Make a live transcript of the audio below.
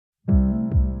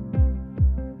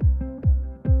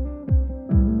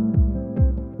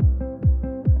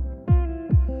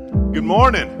Good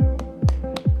morning.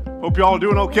 Hope you all are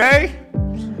doing okay.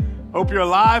 Hope you're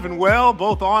alive and well,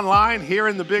 both online here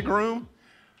in the big room.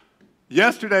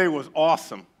 Yesterday was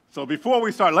awesome. So before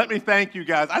we start, let me thank you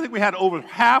guys. I think we had over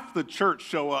half the church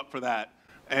show up for that.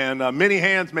 And many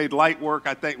hands made light work,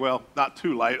 I think. Well, not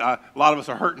too light. A lot of us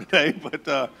are hurting today,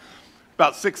 but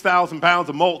about 6,000 pounds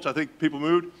of mulch, I think people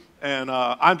moved. And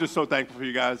I'm just so thankful for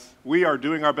you guys. We are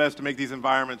doing our best to make these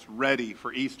environments ready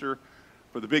for Easter,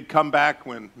 for the big comeback,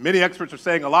 when many experts are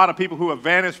saying a lot of people who have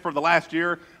vanished for the last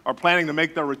year are planning to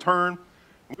make their return.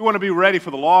 We want to be ready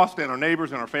for the lost and our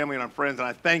neighbors and our family and our friends, and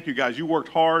I thank you guys. You worked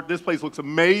hard. This place looks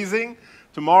amazing.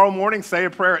 Tomorrow morning, say a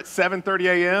prayer at 7:30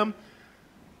 a.m.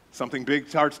 Something big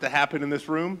starts to happen in this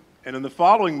room. And then the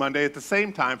following Monday at the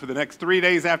same time, for the next 3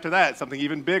 days after that, something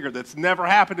even bigger that's never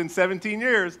happened in 17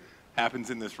 years happens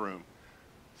in this room.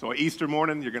 So Easter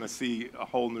morning, you're going to see a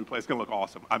whole new place. It's going to look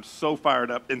awesome. I'm so fired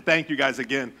up. And thank you guys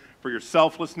again for your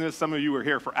selflessness. Some of you were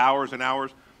here for hours and hours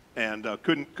and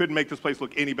couldn't make this place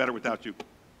look any better without you.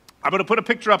 I'm going to put a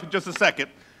picture up in just a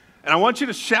second. And I want you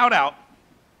to shout out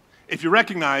if you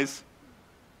recognize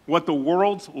what the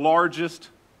world's largest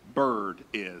bird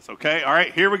is. Okay? All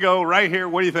right, here we go. Right here.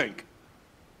 What do you think?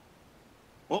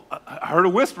 Well, I heard a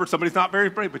whisper. Somebody's not very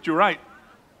brave, but you're right.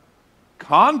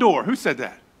 Condor. Who said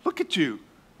that? Look at you.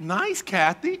 Nice,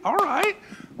 Kathy. All right.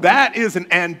 That is an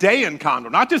Andean condor,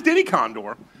 not just any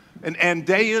condor, an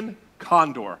Andean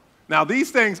condor. Now, these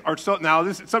things are so,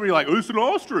 now, some of you are like, oh, it's an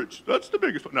ostrich. That's the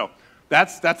biggest one. No,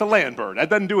 that's a land bird.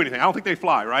 That doesn't do anything. I don't think they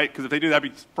fly, right? Because if they do,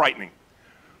 that'd be frightening.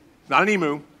 It's not an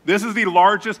emu. This is the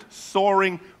largest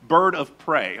soaring bird of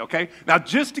prey, okay? Now,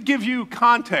 just to give you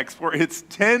context for its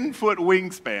 10-foot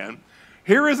wingspan,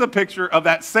 here is a picture of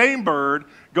that same bird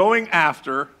going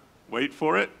after, wait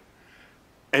for it,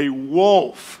 a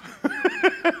wolf.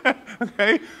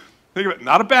 Okay? Think of it,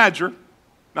 not a badger,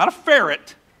 not a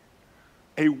ferret,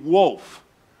 a wolf.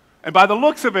 And by the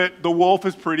looks of it, the wolf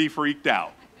is pretty freaked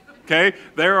out. Okay?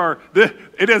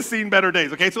 It has seen better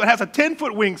days. Okay? So it has a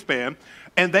 10-foot wingspan,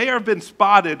 and they have been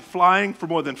spotted flying for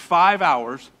more than 5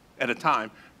 hours at a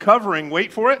time, covering,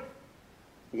 wait for it,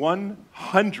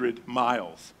 100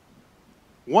 miles.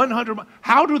 100 miles.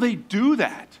 How do they do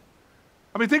that?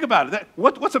 I mean, think about it.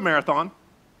 What's a marathon?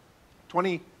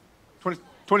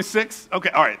 26? Okay,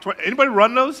 all right. Anybody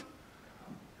run those?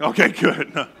 Okay,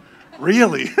 good. No.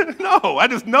 Really? No, I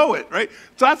just know it, right?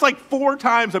 So that's like 4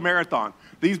 times a marathon.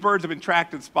 These birds have been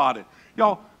tracked and spotted.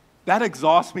 Y'all, that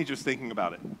exhausts me just thinking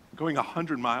about it. Going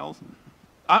 100 miles.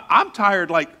 I'm tired,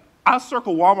 like, I'll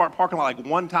circle Walmart parking lot like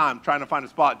one time trying to find a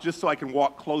spot just so I can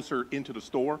walk closer into the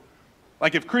store.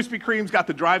 Like if Krispy Kreme's got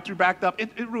the drive-thru backed up,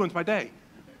 it ruins my day.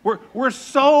 We're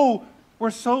so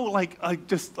like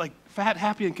just like fat,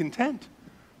 happy, and content.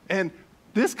 And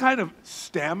this kind of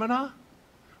stamina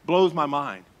blows my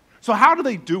mind. So how do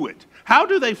they do it? How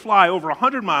do they fly over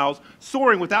 100 miles,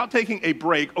 soaring without taking a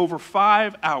break over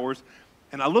 5 hours?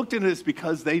 And I looked into this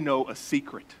because they know a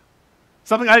secret.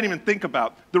 Something I didn't even think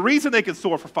about. The reason they can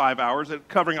soar for 5 hours at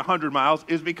covering 100 miles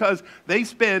is because they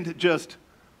spend just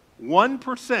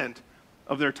 1%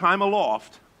 of their time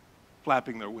aloft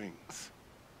flapping their wings.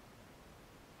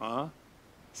 Huh?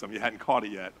 Some of you hadn't caught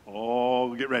it yet.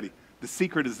 Oh, get ready. The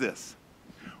secret is this.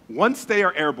 Once they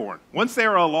are airborne, once they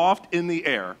are aloft in the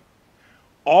air,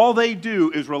 all they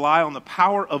do is rely on the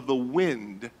power of the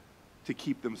wind to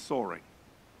keep them soaring.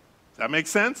 Does that make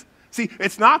sense? See,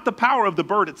 it's not the power of the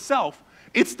bird itself.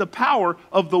 It's the power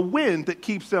of the wind that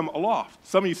keeps them aloft.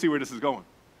 Some of you see where this is going.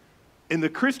 In the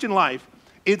Christian life,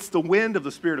 it's the wind of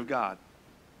the Spirit of God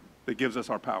that gives us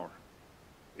our power.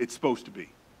 It's supposed to be.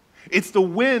 It's the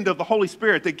wind of the Holy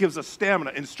Spirit that gives us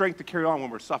stamina and strength to carry on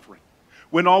when we're suffering.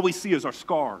 When all we see is our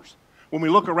scars. When we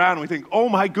look around and we think, oh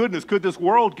my goodness, could this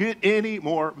world get any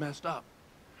more messed up?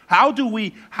 How do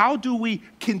we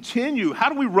continue? How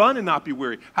do we run and not be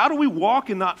weary? How do we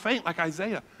walk and not faint like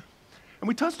Isaiah? And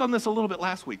we touched on this a little bit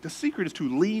last week. The secret is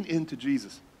to lean into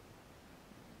Jesus.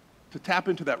 To tap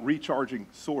into that recharging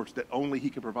source that only He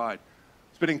can provide.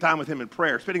 Spending time with Him in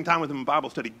prayer, spending time with Him in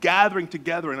Bible study, gathering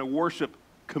together in a worship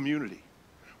community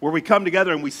where we come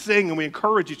together and we sing and we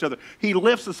encourage each other. He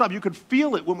lifts us up. You can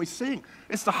feel it when we sing.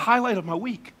 It's the highlight of my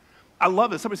week. I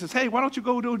love it. Somebody says, hey, why don't you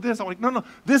go do this? I'm like, no,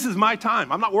 this is my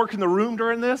time. I'm not working the room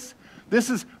during this.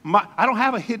 I don't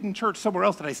have a hidden church somewhere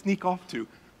else that I sneak off to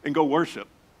and go worship.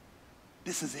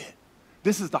 This is it.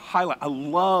 This is the highlight. I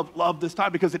love this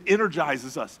time because it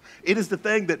energizes us. It is the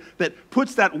thing that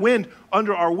puts that wind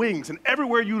under our wings. And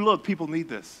everywhere you look, people need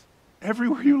this.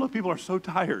 Everywhere you look, people are so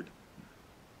tired.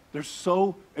 They're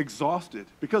so exhausted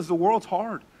because the world's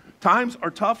hard. Times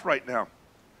are tough right now.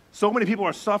 So many people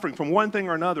are suffering from one thing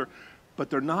or another. but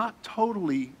they're not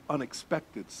totally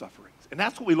unexpected sufferings. And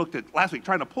that's what we looked at last week,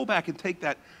 trying to pull back and take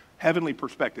that heavenly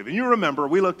perspective. And you remember,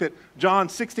 we looked at John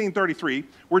 16:33,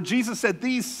 where Jesus said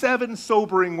these 7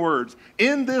 sobering words: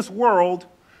 in this world,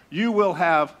 you will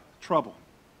have trouble.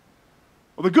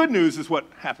 Well, the good news is what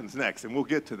happens next, and we'll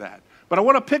get to that. But I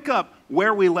want to pick up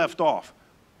where we left off.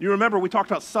 You remember, we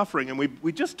talked about suffering, and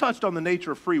we just touched on the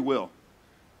nature of free will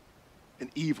and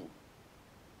evil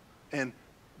and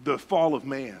the fall of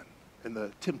man and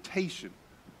the temptation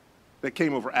that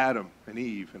came over Adam and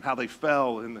Eve and how they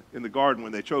fell in the garden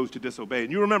when they chose to disobey.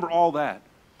 And you remember all that.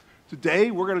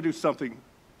 Today, we're going to do something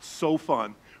so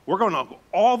fun. We're going to go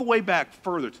all the way back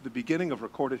further to the beginning of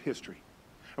recorded history.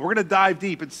 And we're going to dive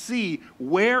deep and see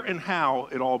where and how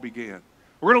it all began.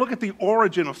 We're going to look at the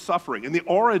origin of suffering and the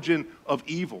origin of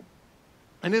evil.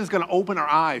 And it is going to open our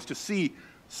eyes to see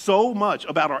so much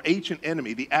about our ancient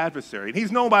enemy, the adversary. And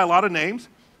he's known by a lot of names.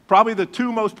 Probably the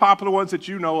 2 most popular ones that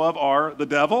you know of are the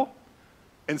devil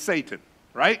and Satan,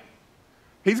 right?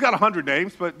 He's got 100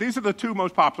 names, but these are the 2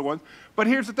 most popular ones. But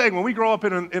here's the thing. When we grow up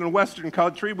in a Western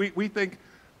country, we think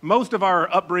most of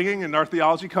our upbringing and our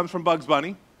theology comes from Bugs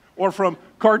Bunny or from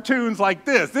cartoons like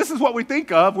this. This is what we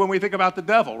think of when we think about the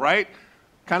devil, right?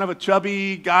 Kind of a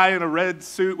chubby guy in a red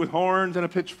suit with horns and a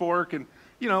pitchfork. And,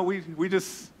 you know, we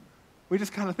just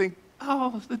kind of think,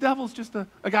 oh, the devil's just a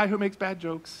guy who makes bad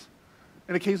jokes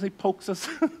and occasionally pokes us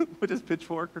with his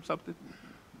pitchfork or something.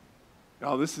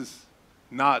 No, this is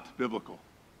not biblical.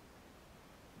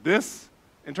 This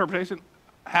interpretation,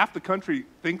 half the country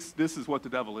thinks this is what the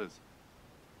devil is.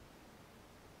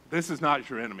 This is not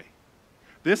your enemy.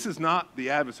 This is not the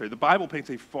adversary. The Bible paints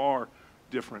a far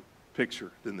different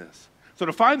picture than this. So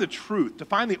to find the truth, to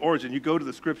find the origin, you go to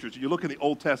the scriptures, you look in the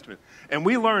Old Testament, and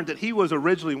we learned that he was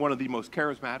originally one of the most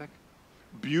charismatic,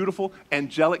 beautiful,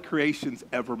 angelic creations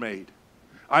ever made.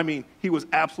 I mean, he was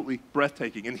absolutely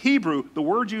breathtaking. In Hebrew, the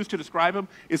word used to describe him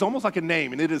is almost like a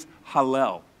name, and it is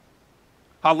Hallel.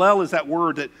 Hallel is that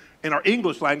word that in our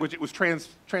English language, it was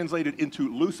translated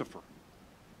into Lucifer,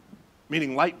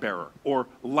 meaning light bearer or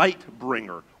light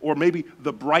bringer, or maybe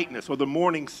the brightness or the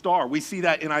morning star. We see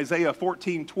that in Isaiah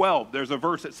 14:12. There's a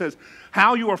verse that says,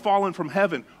 how you are fallen from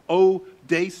heaven, O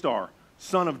day star,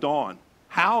 son of dawn.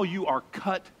 How you are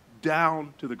cut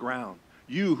down to the ground,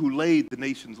 you who laid the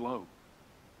nations low.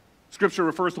 Scripture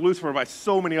refers to Lucifer by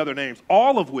so many other names,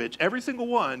 all of which, every single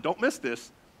one, don't miss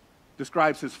this,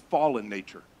 describes his fallen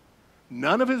nature.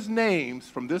 None of his names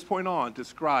from this point on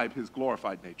describe his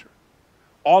glorified nature.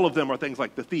 All of them are things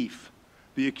like the thief,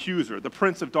 the accuser, the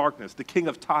prince of darkness, the king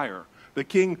of Tyre, the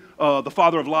king, the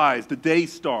father of lies, the day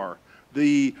star,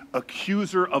 the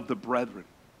accuser of the brethren.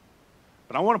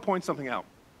 But I want to point something out.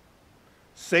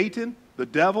 Satan, the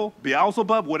devil,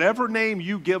 Beelzebub, whatever name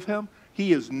you give him,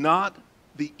 he is not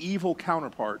the evil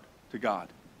counterpart to God.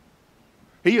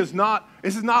 He is not,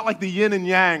 this is not like the yin and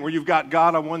yang where you've got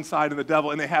God on one side and the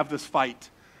devil and they have this fight.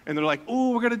 And they're like,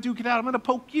 oh, we're going to duke it out. I'm going to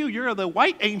poke you. You're the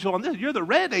white angel on this. You're the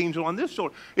red angel on this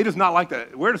shoulder. It is not like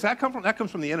that. Where does that come from? That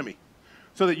comes from the enemy.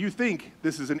 So that you think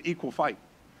this is an equal fight.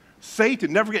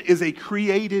 Satan, never forget, is a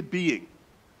created being.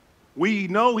 We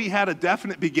know he had a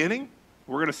definite beginning.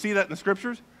 We're going to see that in the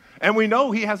scriptures. And we know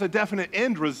he has a definite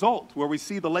end result where we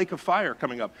see the lake of fire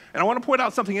coming up. And I want to point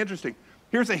out something interesting.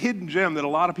 Here's a hidden gem that a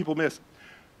lot of people miss.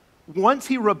 Once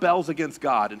he rebels against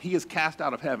God and he is cast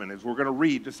out of heaven, as we're going to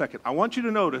read in a second, I want you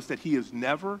to notice that he is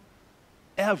never,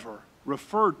 ever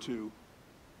referred to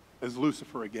as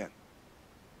Lucifer again.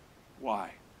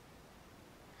 Why?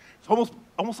 It's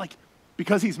almost like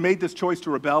because he's made this choice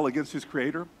to rebel against his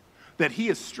creator, that he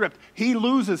is stripped. He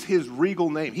loses his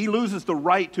regal name. He loses the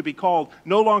right to be called,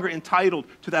 no longer entitled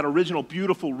to that original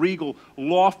beautiful, regal,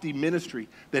 lofty ministry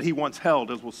that he once held,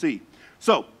 as we'll see.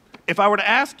 So, if I were to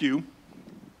ask you,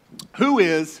 who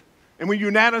is, and we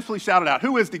unanimously shout it out,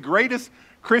 who is the greatest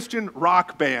Christian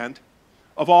rock band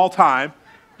of all time,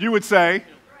 you would say,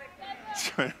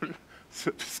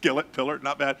 Skillet, Pillar,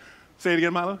 not bad. Say it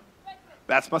again, Milo.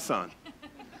 That's my son.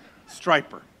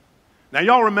 Stryper. Now,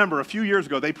 y'all remember a few years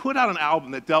ago, they put out an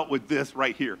album that dealt with this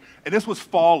right here. And this was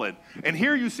Fallen. And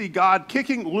here you see God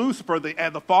kicking Lucifer,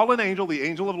 the fallen angel, the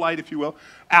angel of light, if you will,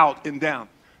 out and down.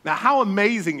 Now, how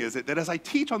amazing is it that as I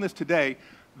teach on this today,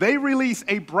 they release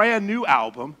a brand new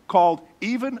album called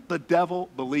Even the Devil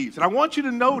Believes. And I want you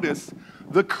to notice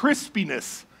the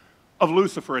crispiness of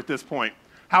Lucifer at this point.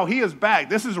 How he is back.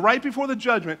 This is right before the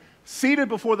judgment, seated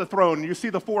before the throne. And you see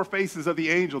the 4 faces of the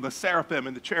angel, the seraphim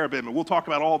and the cherubim. And we'll talk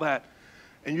about all that.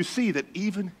 And you see that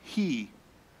even he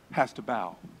has to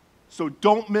bow. So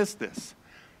don't miss this.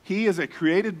 He is a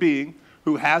created being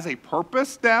who has a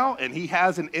purpose now, and he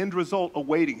has an end result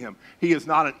awaiting him. He is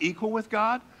not an equal with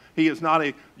God. He is not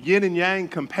a yin and yang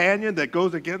companion that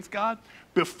goes against God.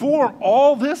 Before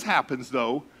all this happens,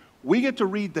 though, we get to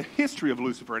read the history of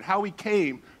Lucifer and how he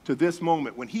came to this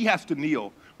moment when he has to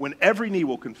kneel, when every knee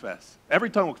will confess, every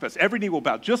tongue will confess, every knee will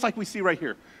bow, just like we see right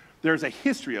here. There's a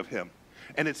history of him,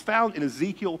 and it's found in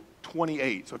Ezekiel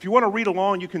 28. So if you want to read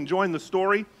along, you can join the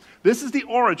story. This is the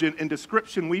origin and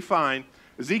description we find,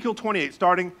 Ezekiel 28,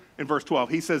 starting in verse 12.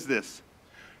 He says this,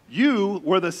 "You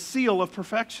were the seal of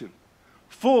perfection,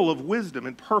 full of wisdom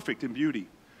and perfect in beauty.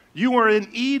 You were in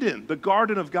Eden, the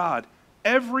garden of God.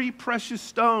 Every precious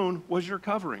stone was your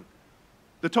covering.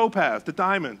 The topaz, the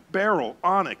diamond, beryl,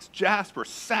 onyx, jasper,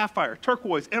 sapphire,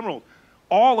 turquoise, emerald,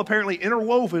 all apparently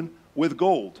interwoven with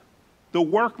gold. The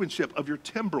workmanship of your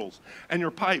timbrels and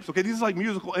your pipes." Okay, these are like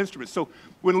musical instruments. So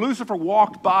when Lucifer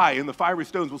walked by in the fiery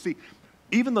stones, we'll see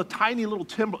even the tiny little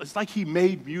timbrel, it's like he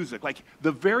made music. Like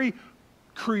the very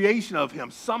creation of him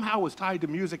somehow was tied to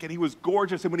music, and he was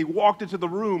gorgeous. And when he walked into the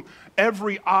room,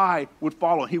 every eye would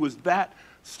follow. He was that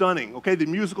stunning. Okay, the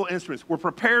musical instruments were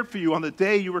prepared for you on the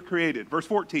day you were created. Verse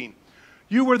 14,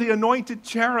 "You were the anointed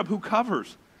cherub who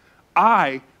covers.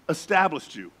 I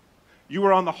established you. You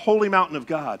were on the holy mountain of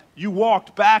God. You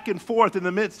walked back and forth in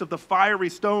the midst of the fiery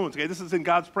stones." Okay, this is in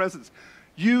God's presence.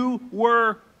 "You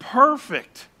were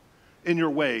perfect in your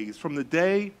ways from the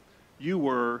day you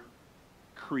were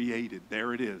created."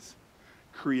 There it is,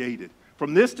 created.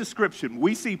 From this description,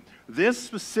 we see this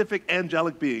specific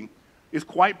angelic being is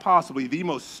quite possibly the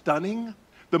most stunning,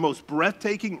 the most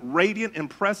breathtaking, radiant,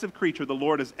 impressive creature the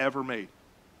Lord has ever made.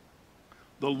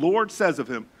 The Lord says of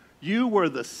him, "You were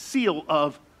the seal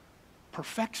of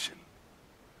perfection.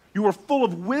 You were full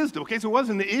of wisdom." Okay, so he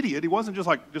wasn't an idiot. He wasn't just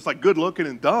like good looking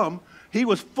and dumb. He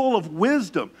was full of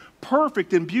wisdom,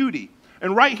 perfect in beauty.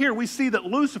 And right here we see that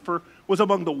Lucifer was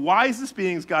among the wisest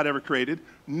beings God ever created.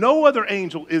 No other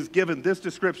angel is given this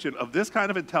description of this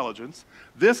kind of intelligence,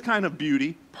 this kind of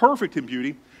beauty, perfect in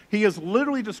beauty. He is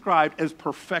literally described as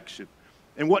perfection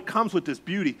and what comes with this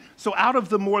beauty. So out of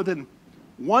the more than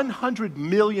 100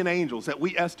 million angels that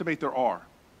we estimate there are,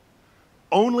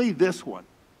 only this one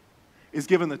is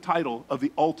given the title of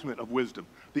the ultimate of wisdom,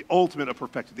 the ultimate of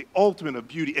perfection, the ultimate of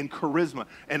beauty and charisma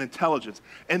and intelligence.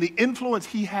 And the influence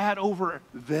he had over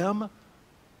them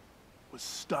was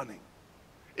stunning.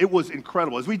 It was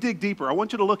incredible. As we dig deeper, I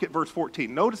want you to look at verse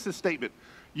 14. Notice this statement.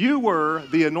 "You were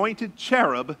the anointed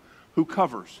cherub who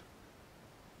covers."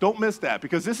 Don't miss that,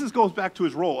 because this goes back to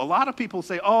his role. A lot of people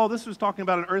say, oh, this was talking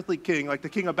about an earthly king, like the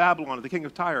king of Babylon or the king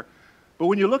of Tyre. But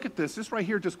when you look at this right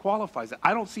here just qualifies it.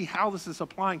 I don't see how this is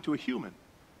applying to a human.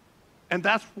 And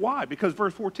that's why, because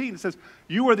verse 14, it says,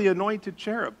 "You are the anointed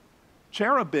cherub."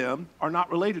 Cherubim are not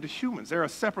related to humans. They're a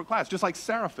separate class, just like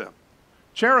seraphim.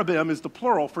 Cherubim is the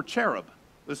plural for cherub.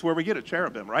 This is where we get a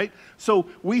cherubim, right? So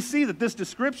we see that this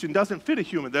description doesn't fit a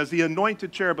human. There's the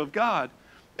anointed cherub of God.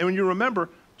 And when you remember,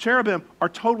 cherubim are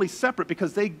totally separate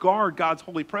because they guard God's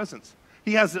holy presence.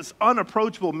 He has this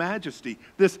unapproachable majesty,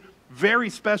 this very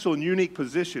special and unique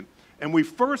position. And we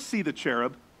first see the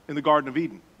cherub in the Garden of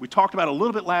Eden. We talked about it a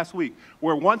little bit last week,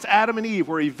 where once Adam and Eve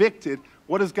were evicted,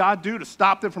 what does God do to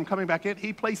stop them from coming back in?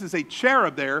 He places a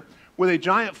cherub there with a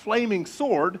giant flaming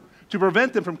sword to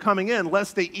prevent them from coming in,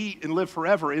 lest they eat and live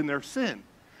forever in their sin.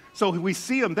 So we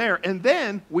see him there, and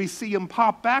then we see him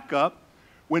pop back up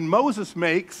when Moses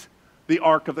makes the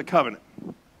Ark of the Covenant.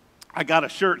 I got a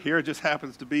shirt here. It just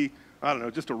happens to be, I don't know,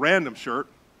 just a random shirt.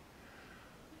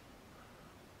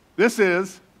 This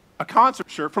is a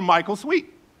concert shirt from Michael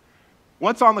Sweet.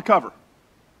 What's on the cover?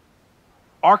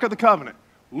 Ark of the Covenant.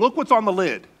 Look what's on the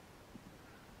lid.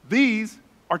 These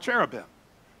are cherubim.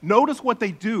 Notice what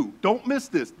they do. Don't miss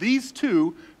this. These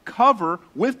two cover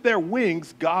with their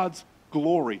wings God's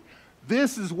glory.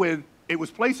 This is when it was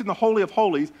placed in the Holy of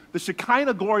Holies. The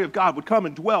Shekinah glory of God would come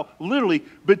and dwell literally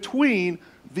between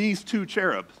these two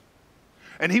cherubs.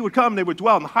 And he would come and they would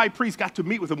dwell, and the high priest got to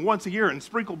meet with him once a year and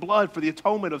sprinkle blood for the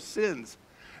atonement of sins.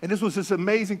 And this was this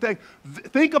amazing thing.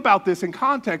 Think about this in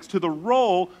context to the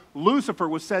role Lucifer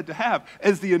was said to have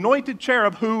as the anointed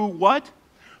cherub who, what?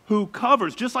 Who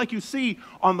covers, just like you see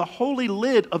on the holy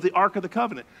lid of the Ark of the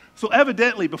Covenant. So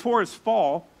evidently, before his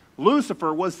fall,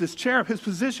 Lucifer was this cherub. His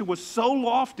position was so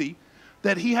lofty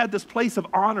that he had this place of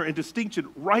honor and distinction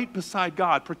right beside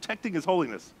God, protecting his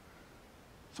holiness.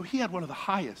 So he had one of the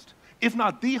highest, if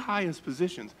not the highest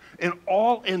positions in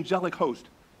all angelic host,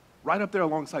 right up there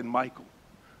alongside Michael,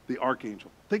 the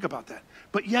archangel. Think about that.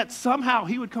 But yet somehow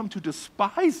he would come to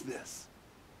despise this.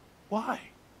 Why?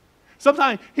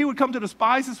 Sometimes he would come to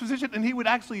despise this position and he would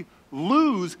actually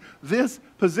lose this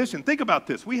position. Think about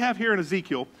this. We have here in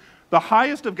Ezekiel the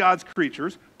highest of God's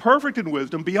creatures, perfect in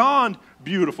wisdom, beyond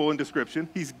beautiful in description.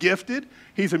 He's gifted.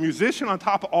 He's a musician on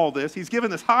top of all this. He's given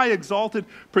this high, exalted,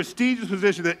 prestigious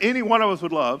position that any one of us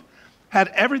would love, had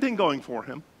everything going for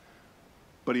him,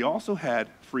 but he also had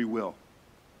free will.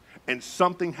 And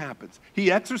something happens.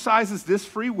 He exercises this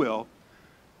free will,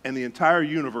 and the entire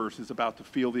universe is about to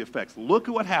feel the effects. Look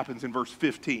at what happens in verse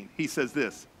 15. He says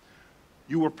this,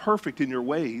 "You were perfect in your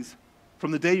ways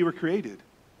from the day you were created."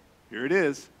 Here it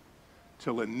is.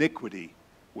 "Till iniquity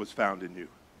was found in you.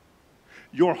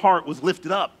 Your heart was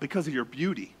lifted up because of your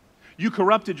beauty. You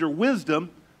corrupted your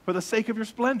wisdom for the sake of your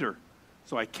splendor.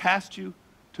 So I cast you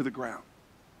to the ground."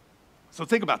 So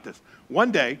think about this.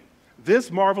 One day, this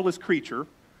marvelous creature,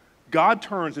 God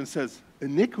turns and says,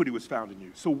 iniquity was found in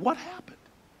you. So what happened?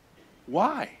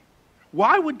 Why?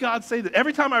 Why would God say that?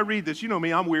 Every time I read this, you know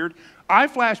me, I'm weird. I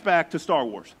flash back to Star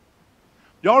Wars.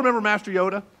 Y'all remember Master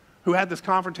Yoda, who had this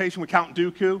confrontation with Count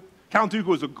Dooku? Count Dooku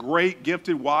was a great,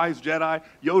 gifted, wise Jedi.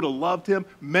 Yoda loved him,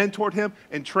 mentored him,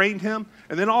 and trained him.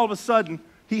 And then all of a sudden,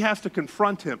 he has to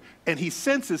confront him. And he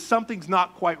senses something's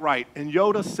not quite right. And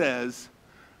Yoda says,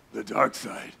 "The dark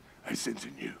side I sense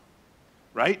in you."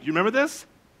 Right? You remember this?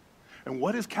 And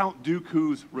what is Count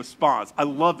Dooku's response? I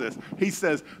love this. He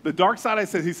says, "The dark side I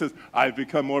sense," he says, "I've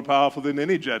become more powerful than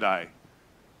any Jedi,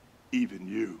 even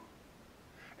you."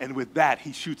 And with that,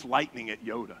 he shoots lightning at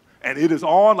Yoda. And it is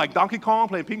on like Donkey Kong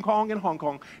playing ping pong in Hong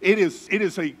Kong. It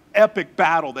is an epic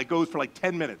battle that goes for like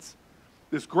 10 minutes.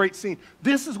 This great scene.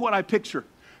 This is what I picture.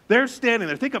 They're standing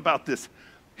there. Think about this.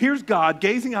 Here's God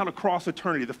gazing out across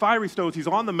eternity. The fiery stones, he's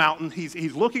on the mountain.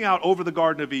 He's looking out over the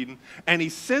Garden of Eden. And he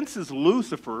senses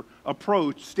Lucifer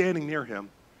approach, standing near him.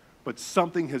 But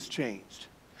something has changed.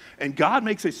 And God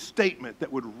makes a statement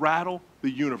that would rattle the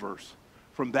universe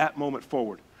from that moment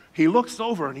forward. He looks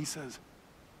over and he says,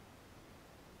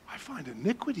 "I find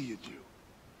iniquity in you.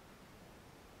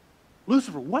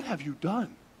 Lucifer, what have you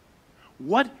done?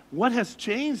 What has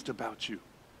changed about you?"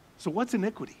 So what's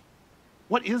iniquity?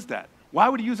 What is that? Why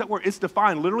would he use that word? It's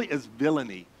defined literally as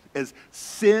villainy, as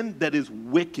sin that is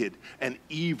wicked and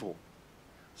evil.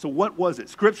 So what was it?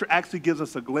 Scripture actually gives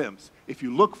us a glimpse, if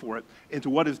you look for it, into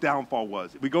what his downfall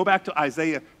was. If we go back to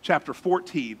Isaiah chapter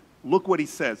 14, look what he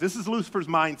says. This is Lucifer's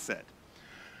mindset.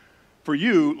 "For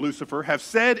you, Lucifer, have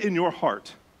said in your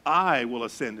heart, I will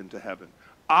ascend into heaven.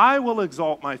 I will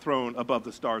exalt my throne above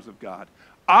the stars of God.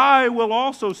 I will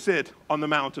also sit on the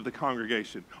mount of the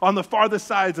congregation, on the farthest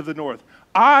sides of the north.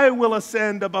 I will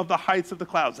ascend above the heights of the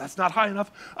clouds." That's not high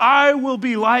enough. "I will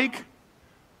be like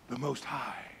the Most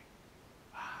High."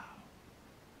 Wow.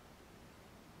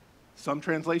 Some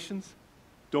translations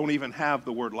don't even have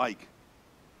the word "like."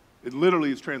 It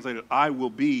literally is translated, "I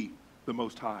will be the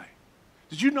Most High."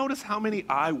 Did you notice how many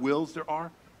 "I wills" there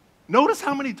are? Notice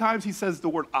how many times he says the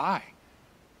word "I."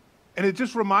 And it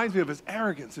just reminds me of his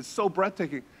arrogance. It's so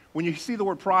breathtaking. When you see the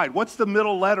word pride, what's the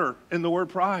middle letter in the word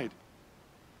pride?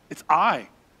 It's I.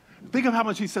 Think of how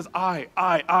much he says I.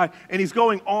 And he's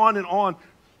going on and on.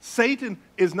 Satan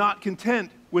is not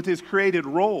content with his created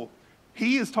role.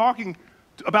 He is talking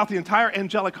about the entire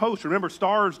angelic host. Remember,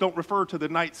 stars don't refer to the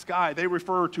night sky. They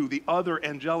refer to the other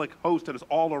angelic host that is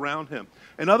all around him.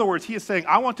 In other words, he is saying,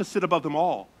 I want to sit above them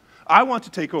all. I want to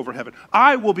take over heaven.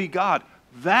 I will be God.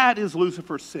 That is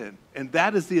Lucifer's sin, and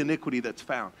that is the iniquity that's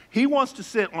found. He wants to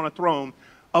sit on a throne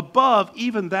above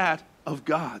even that of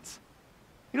God's.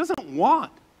 He doesn't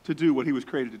want to do what he was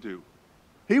created to do.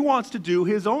 He wants to do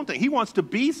his own thing. He wants to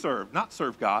be served, not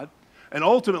serve God. And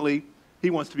ultimately, he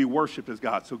wants to be worshiped as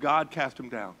God. So God cast him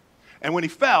down. And when he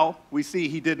fell, we see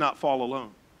he did not fall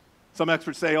alone. Some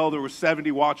experts say, oh, there were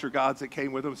 70 watcher gods that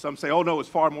came with him. Some say, oh, no, it's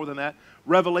far more than that.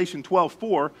 Revelation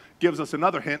 12:4 gives us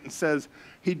another hint and says,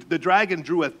 the dragon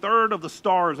drew 1/3 of the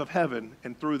stars of heaven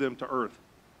and threw them to earth.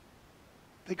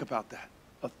 Think about that.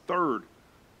 1/3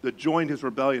 that joined his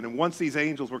rebellion. And once these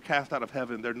angels were cast out of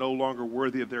heaven, they're no longer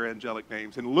worthy of their angelic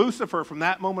names. And Lucifer, from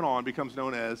that moment on, becomes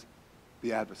known as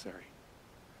the adversary.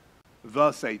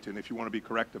 The Satan, if you want to be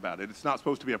correct about it. It's not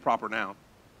supposed to be a proper noun.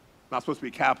 Not supposed to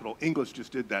be capital. English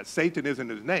just did that. Satan isn't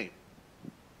his name.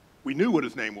 We knew what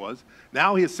his name was.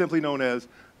 Now he is simply known as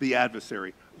the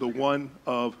adversary, the one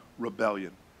of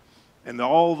rebellion. And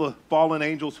all the fallen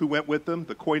angels who went with them,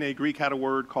 the Koine Greek had a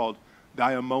word called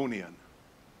daimonion,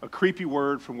 a creepy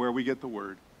word from where we get the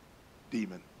word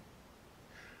demon.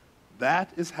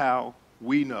 That is how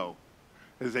we know,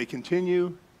 as they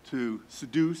continue to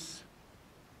seduce,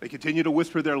 they continue to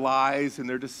whisper their lies and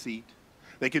their deceit,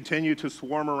 they continue to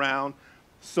swarm around,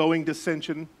 sowing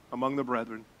dissension among the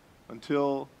brethren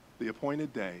until the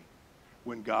appointed day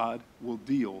when God will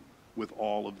deal with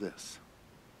all of this.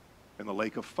 And the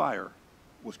lake of fire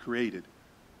was created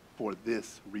for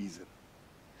this reason.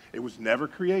 It was never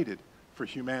created for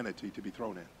humanity to be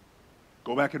thrown in.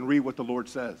 Go back and read what the Lord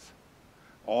says.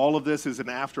 All of this is an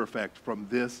after effect from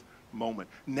this moment.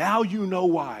 Now you know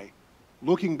why.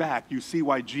 Looking back, you see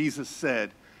why Jesus said,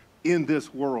 in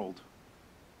this world,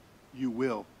 you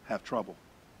will have trouble.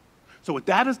 So with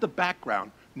that as the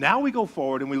background, now we go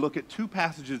forward and we look at two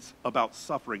passages about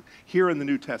suffering here in the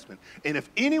New Testament. And if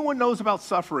anyone knows about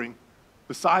suffering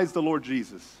besides the Lord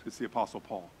Jesus, it's the Apostle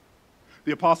Paul.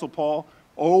 The Apostle Paul,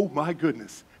 oh my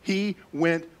goodness, he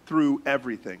went through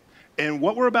everything. And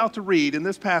what we're about to read in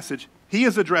this passage, he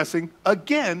is addressing,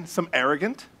 again, some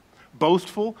arrogant,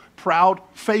 boastful, proud,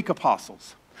 fake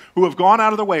apostles who have gone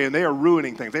out of the way and they are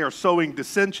ruining things. They are sowing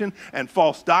dissension and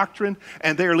false doctrine,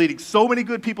 and they are leading so many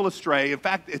good people astray. In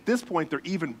fact, at this point, they're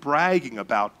even bragging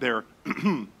about their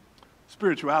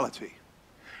spirituality.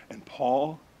 And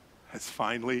Paul has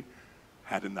finally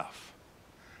had enough.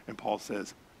 And Paul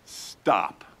says,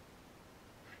 stop.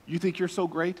 You think you're so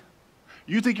great?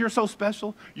 You think you're so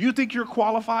special? You think you're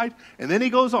qualified? And then he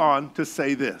goes on to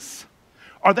say this.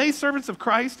 Are they servants of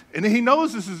Christ? And he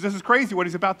knows this is crazy what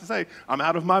he's about to say. I'm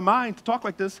out of my mind to talk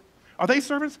like this. Are they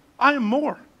servants? I am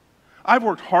more. I've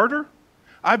worked harder.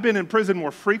 I've been in prison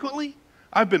more frequently.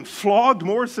 I've been flogged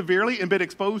more severely and been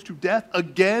exposed to death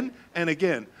again and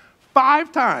again.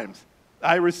 5 times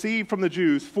I received from the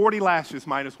Jews 40 lashes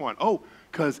minus 1. Oh,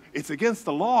 because it's against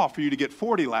the law for you to get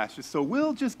 40 lashes, so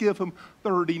we'll just give him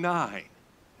 39.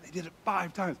 They did it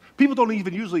 5 times. People don't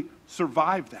even usually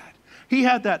survive that. He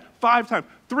had that 5 times.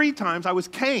 3 times I was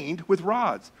caned with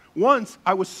rods. Once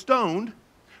I was stoned.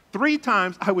 3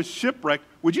 times I was shipwrecked.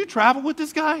 Would you travel with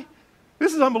this guy?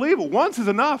 This is unbelievable. Once is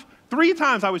enough. 3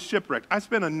 times I was shipwrecked. I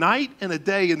spent a night and a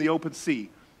day in the open sea.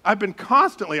 I've been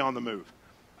constantly on the move.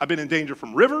 I've been in danger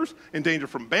from rivers, in danger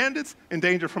from bandits, in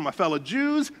danger from my fellow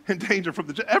Jews, in danger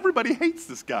from everybody hates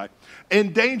this guy.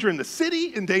 In danger in the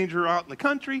city, in danger out in the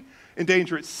country, in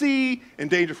danger at sea, in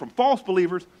danger from false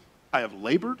believers. I have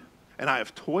labored and I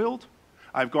have toiled.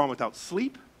 I have gone without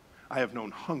sleep. I have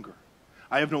known hunger.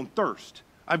 I have known thirst.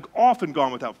 I've often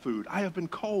gone without food. I have been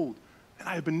cold and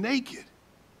I have been naked.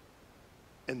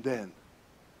 And then,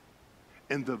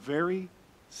 in the very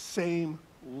same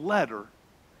letter,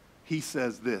 he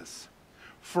says this,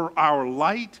 for our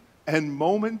light and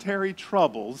momentary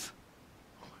troubles,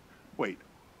 wait,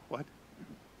 what?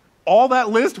 All that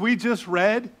list we just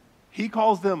read, he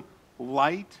calls them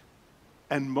light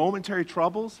and momentary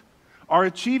troubles, are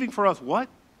achieving for us what?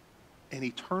 An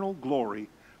eternal glory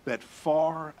that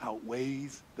far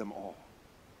outweighs them all.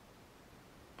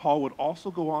 Paul would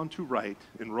also go on to write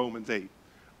in Romans 8,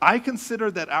 I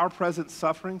consider that our present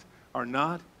sufferings are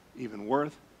not even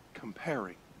worth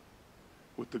comparing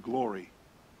with the glory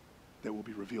that will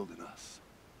be revealed in us.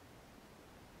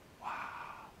 Wow.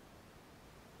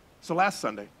 So last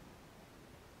Sunday,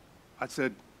 I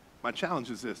said, my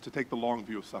challenge is this, to take the long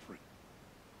view of suffering,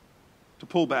 to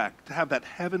pull back, to have that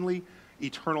heavenly,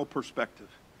 eternal perspective.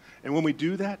 And when we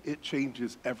do that, it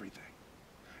changes everything.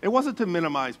 It wasn't to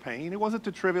minimize pain. It wasn't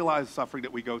to trivialize suffering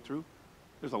that we go through.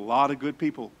 There's a lot of good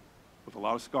people with a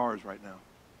lot of scars right now.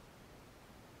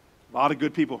 A lot of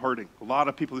good people hurting. A lot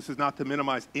of people, this is not to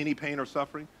minimize any pain or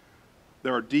suffering.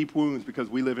 There are deep wounds because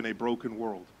we live in a broken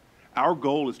world. Our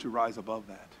goal is to rise above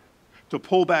that, to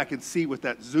pull back and see with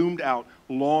that zoomed out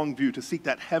long view, to seek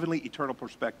that heavenly eternal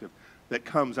perspective that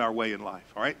comes our way in life,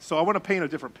 all right? So I want to paint a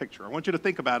different picture. I want you to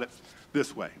think about it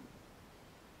this way.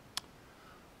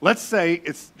 Let's say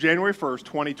it's January 1st,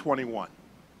 2021,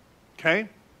 okay?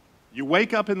 You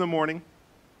wake up in the morning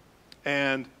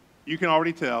and you can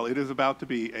already tell it is about to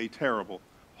be a terrible,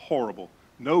 horrible,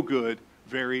 no good,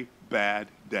 very bad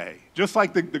day. Just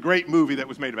like the great movie that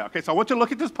was made about. Okay, so I want you to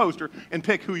look at this poster and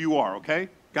pick who you are, okay?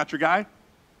 Got your guy?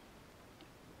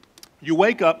 You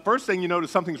wake up, first thing you notice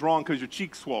something's wrong because your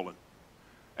cheek's swollen.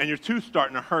 And your tooth's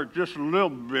starting to hurt just a little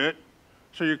bit.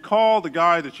 So you call the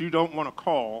guy that you don't want to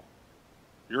call,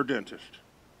 your dentist.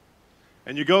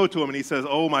 And you go to him and he says,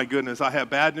 oh my goodness, I have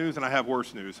bad news and I have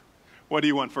worse news. What do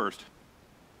you want first?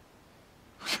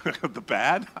 The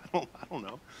bad? I don't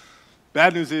know.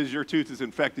 Bad news is your tooth is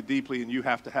infected deeply and you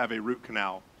have to have a root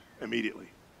canal immediately.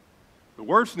 The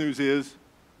worst news is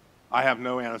I have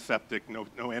no antiseptic,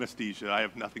 no anesthesia. I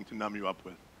have nothing to numb you up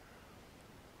with.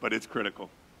 But it's critical.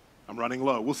 I'm running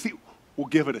low. We'll see. We'll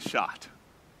give it a shot.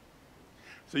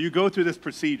 So you go through this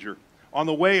procedure. On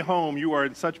the way home, you are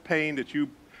in such pain that you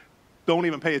don't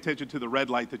even pay attention to the red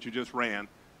light that you just ran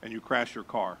and you crash your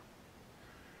car.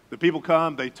 The people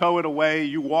come, they tow it away,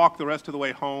 you walk the rest of the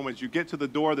way home. As you get to the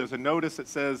door, there's a notice that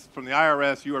says from the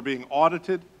IRS, you are being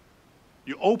audited.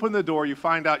 You open the door, you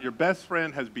find out your best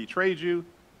friend has betrayed you,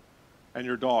 and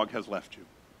your dog has left you.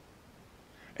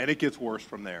 And it gets worse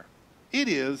from there. It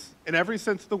is, in every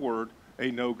sense of the word,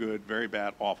 a no good, very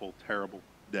bad, awful, terrible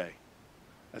day.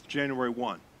 That's January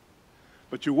 1.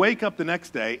 But you wake up the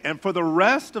next day, and for the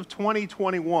rest of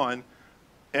 2021,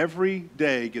 every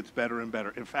day gets better and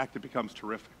better. In fact, it becomes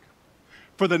terrific.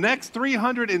 For the next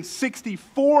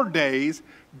 364 days,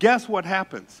 guess what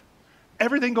happens?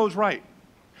 Everything goes right.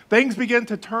 Things begin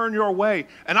to turn your way.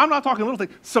 And I'm not talking little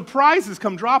things. Surprises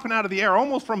come dropping out of the air,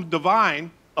 almost from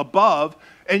divine above,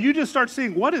 and you just start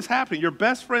seeing what is happening. Your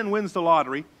best friend wins the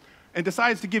lottery and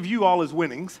decides to give you all his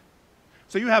winnings.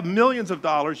 So you have millions of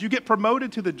dollars. You get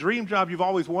promoted to the dream job you've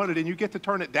always wanted, and you get to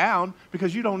turn it down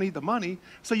because you don't need the money.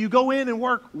 So you go in and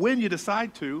work when you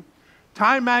decide to.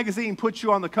 Time magazine puts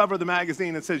you on the cover of the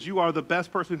magazine and says you are the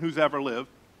best person who's ever lived.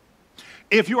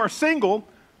 If you are single,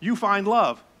 you find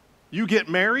love. You get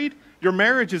married. Your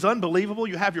marriage is unbelievable.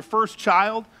 You have your first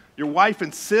child. Your wife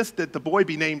insists that the boy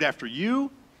be named after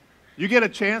you. You get a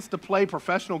chance to play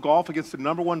professional golf against the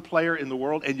 #1 player in the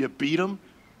world, and you beat him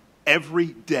every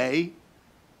day.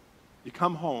 You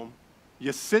come home,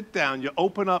 you sit down, you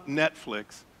open up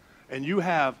Netflix, and you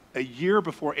have a year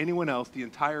before anyone else the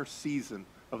entire season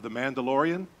of The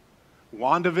Mandalorian,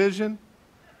 WandaVision,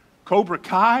 Cobra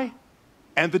Kai,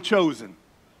 and The Chosen.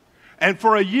 And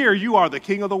for a year, you are the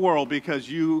king of the world because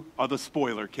you are the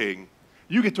spoiler king.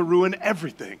 You get to ruin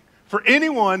everything for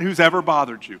anyone who's ever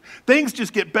bothered you. Things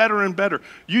just get better and better.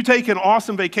 You take an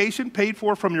awesome vacation paid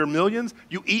for from your millions.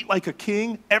 You eat like a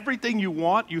king. Everything you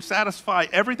want. You satisfy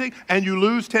everything. And you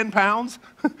lose 10 pounds.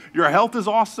 Your health is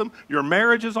awesome. Your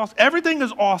marriage is awesome. Everything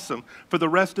is awesome for the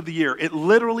rest of the year. It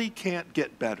literally can't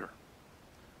get better.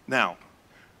 Now,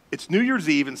 it's New Year's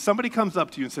Eve and somebody comes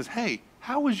up to you and says, hey,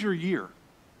 how was your year?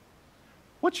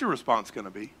 What's your response going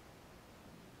to be?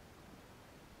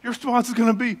 Your response is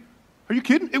going to be, are you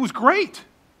kidding? It was great.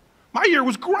 My year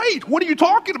was great. What are you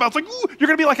talking about? It's like, ooh, you're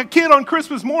going to be like a kid on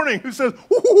Christmas morning who says,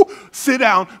 ooh, sit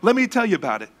down. Let me tell you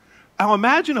about it. Now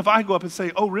imagine if I go up and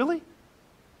say, oh, really?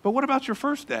 But what about your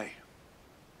first day?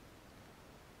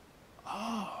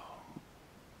 Oh,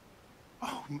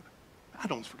 I'd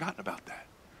almost forgotten about that.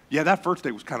 Yeah, that first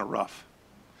day was kind of rough.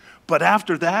 But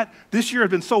after that, this year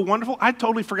had been so wonderful, I'd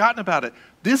totally forgotten about it.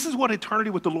 This is what eternity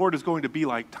with the Lord is going to be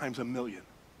like times a million.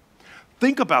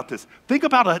 Think about this.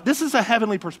 This is a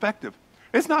heavenly perspective.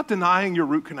 It's not denying your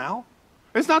root canal.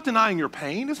 It's not denying your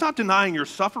pain. It's not denying your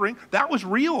suffering. That was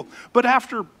real. But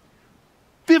after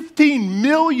 15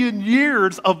 million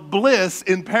years of bliss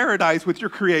in paradise with your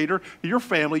Creator, your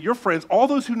family, your friends, all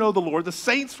those who know the Lord, the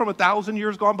saints from 1,000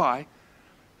 years gone by,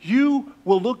 you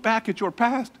will look back at your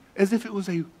past as if it was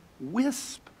a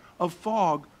wisp of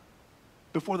fog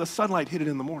before the sunlight hit it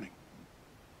in the morning.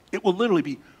 It will literally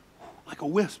be like a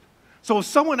wisp. So if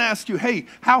someone asks you, hey,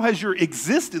 how has your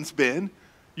existence been?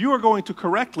 You are going to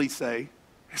correctly say,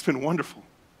 it's been wonderful.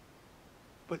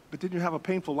 But didn't you have a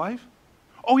painful life?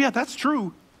 Oh yeah, that's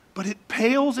true. But it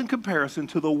pales in comparison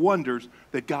to the wonders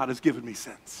that God has given me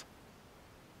since.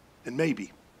 And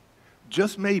maybe,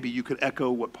 just maybe, you could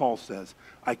echo what Paul says.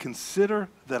 I consider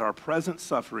that our present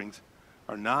sufferings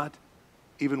are not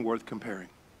even worth comparing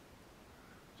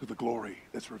to the glory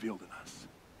that's revealed in us.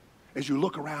 As you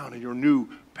look around in your new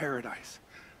paradise,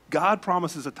 God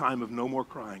promises a time of no more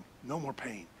crying, no more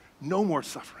pain, no more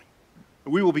suffering.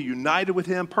 We will be united with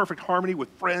Him, perfect harmony with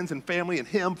friends and family and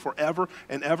Him forever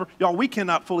and ever. Y'all, we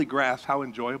cannot fully grasp how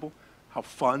enjoyable, how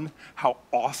fun, how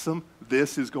awesome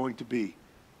this is going to be.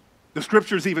 The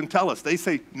scriptures even tell us, they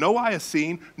say, no eye has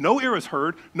seen, no ear has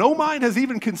heard, no mind has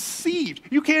even conceived.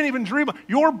 You can't even dream of.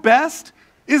 Your best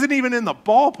isn't even in the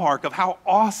ballpark of how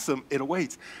awesome it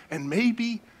awaits. And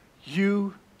maybe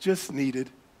you just needed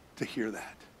to hear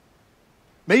that.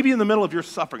 Maybe in the middle of your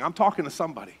suffering, I'm talking to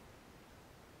somebody.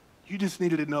 You just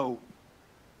needed to know,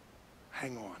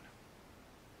 hang on.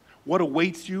 What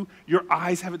awaits you, your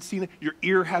eyes haven't seen it, your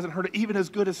ear hasn't heard it, even as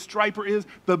good as Stryper is,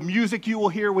 the music you will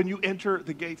hear when you enter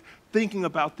the gates. Thinking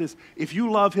about this, if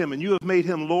you love Him and you have made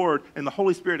Him Lord and the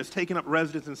Holy Spirit has taken up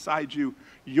residence inside you,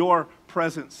 your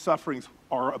present sufferings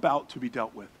are about to be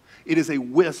dealt with. It is a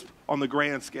wisp on the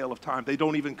grand scale of time. They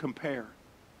don't even compare.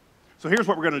 So here's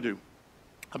what we're going to do.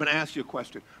 I'm going to ask you a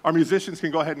question. Our musicians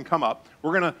can go ahead and come up.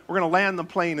 We're going to land the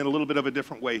plane in a little bit of a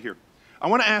different way here. I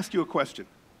want to ask you a question.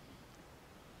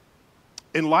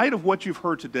 In light of what you've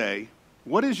heard today,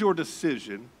 what is your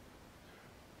decision?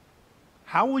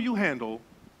 How will you handle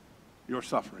your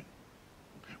suffering?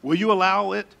 Will you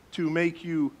allow it to make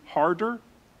you harder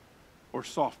or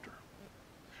softer?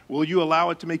 Will you allow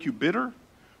it to make you bitter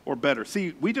or better?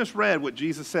 See, we just read what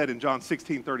Jesus said in John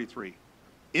 16:33.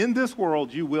 In this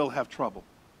world you will have trouble.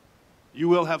 You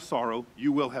will have sorrow.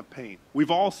 You will have pain.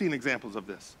 We've all seen examples of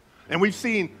this. And we've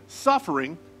seen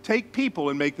suffering take people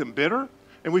and make them bitter.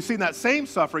 And we've seen that same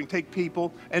suffering take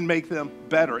people and make them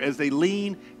better as they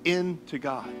lean into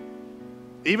God.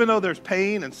 Even though there's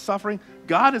pain and suffering,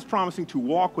 God is promising to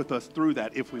walk with us through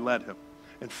that if we let him.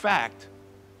 In fact,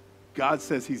 God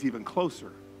says he's even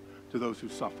closer to those who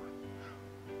suffer.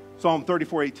 Psalm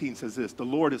 34:18 says this, the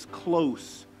Lord is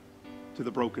close to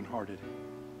the brokenhearted,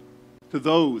 to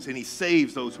those, and he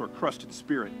saves those who are crushed in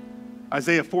spirit.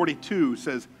 Isaiah 42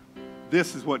 says,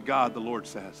 this is what God the Lord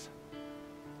says.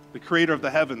 The creator of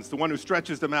the heavens, the one who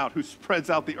stretches them out, who spreads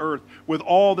out the earth with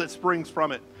all that springs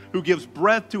from it, who gives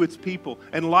breath to its people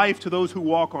and life to those who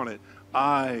walk on it.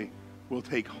 I will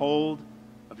take hold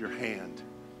of your hand.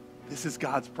 This is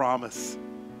God's promise.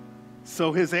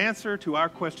 So his answer to our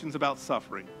questions about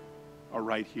suffering are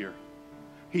right here.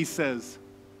 He says,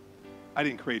 I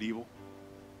didn't create evil.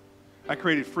 I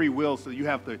created free will so that you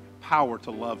have the power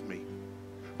to love me,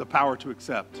 the power to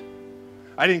accept.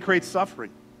 I didn't create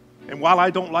suffering. And while I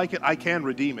don't like it, I can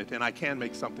redeem it and I can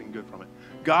make something good from it.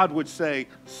 God would say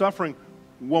suffering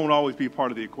won't always be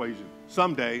part of the equation.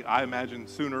 Someday, I imagine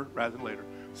sooner rather than later,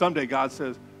 someday God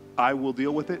says, I will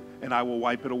deal with it and I will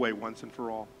wipe it away once and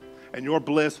for all. And your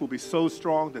bliss will be so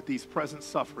strong that these present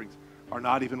sufferings are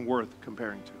not even worth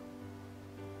comparing to.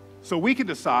 So we can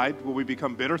decide, will we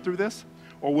become bitter through this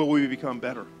or will we become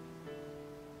better?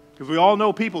 Because we all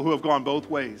know people who have gone both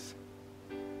ways.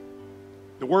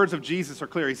 The words of Jesus are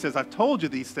clear. He says, I've told you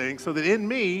these things so that in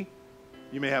me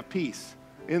you may have peace.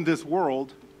 In this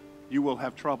world you will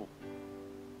have trouble.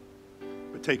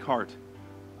 But take heart.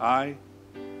 I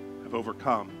have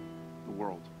overcome the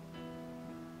world.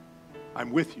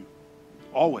 I'm with you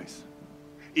always,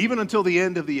 even until the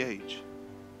end of the age.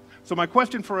 So my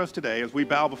question for us today as we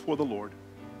bow before the Lord,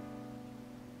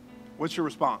 what's your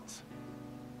response?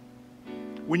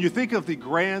 When you think of the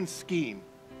grand scheme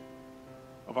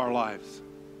of our lives,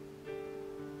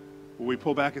 will we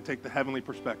pull back and take the heavenly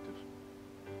perspective?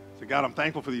 Say, God, I'm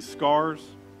thankful for these scars.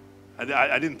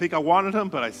 I didn't think I wanted them,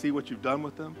 but I see what you've done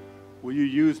with them. Will you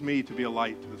use me to be a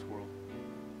light to this world?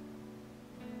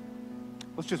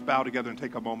 Let's just bow together and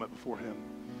take a moment before him.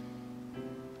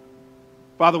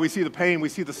 Father, we see the pain, we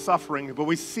see the suffering, but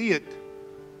we see it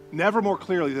never more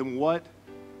clearly than what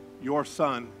your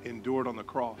Son endured on the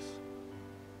cross.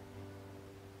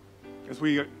 As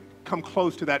we come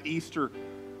close to that Easter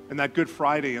and that Good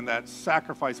Friday and that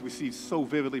sacrifice we see so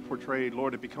vividly portrayed,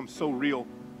 Lord, it becomes so real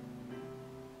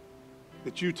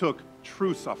that you took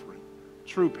true suffering,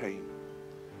 true pain.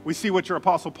 We see what your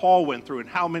Apostle Paul went through and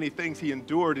how many things he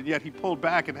endured, and yet he pulled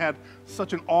back and had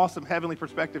such an awesome heavenly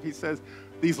perspective. He says,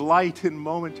 these light and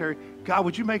momentary, God,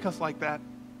 would you make us like that?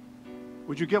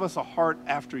 Would you give us a heart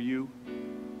after you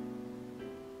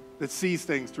that sees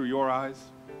things through your eyes?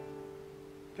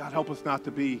 God, help us not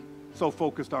to be so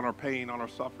focused on our pain, on our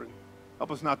suffering.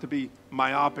 Help us not to be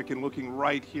myopic and looking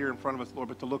right here in front of us, Lord,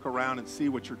 but to look around and see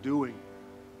what you're doing.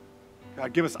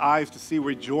 God, give us eyes to see where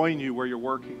we join you where you're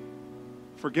working.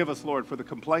 Forgive us, Lord, for the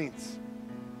complaints.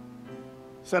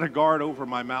 Set a guard over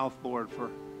my mouth, Lord, for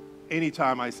any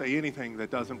time I say anything that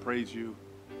doesn't praise you.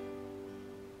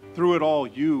 Through it all,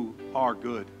 you are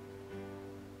good.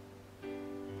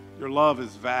 Your love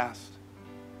is vast.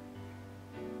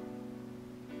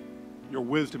 Your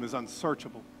wisdom is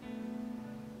unsearchable.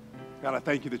 God, I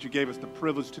thank you that you gave us the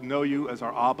privilege to know you as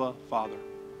our Abba Father.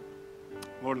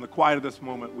 Lord, in the quiet of this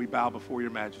moment, we bow before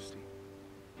your majesty.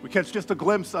 We catch just a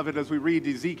glimpse of it as we read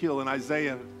Ezekiel and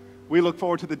Isaiah. We look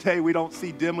forward to the day we don't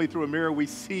see dimly through a mirror. We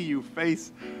see you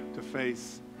face to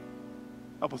face.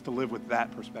 Help us to live with that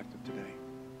perspective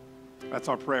today. That's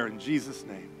our prayer in Jesus'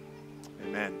 name.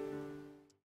 Amen.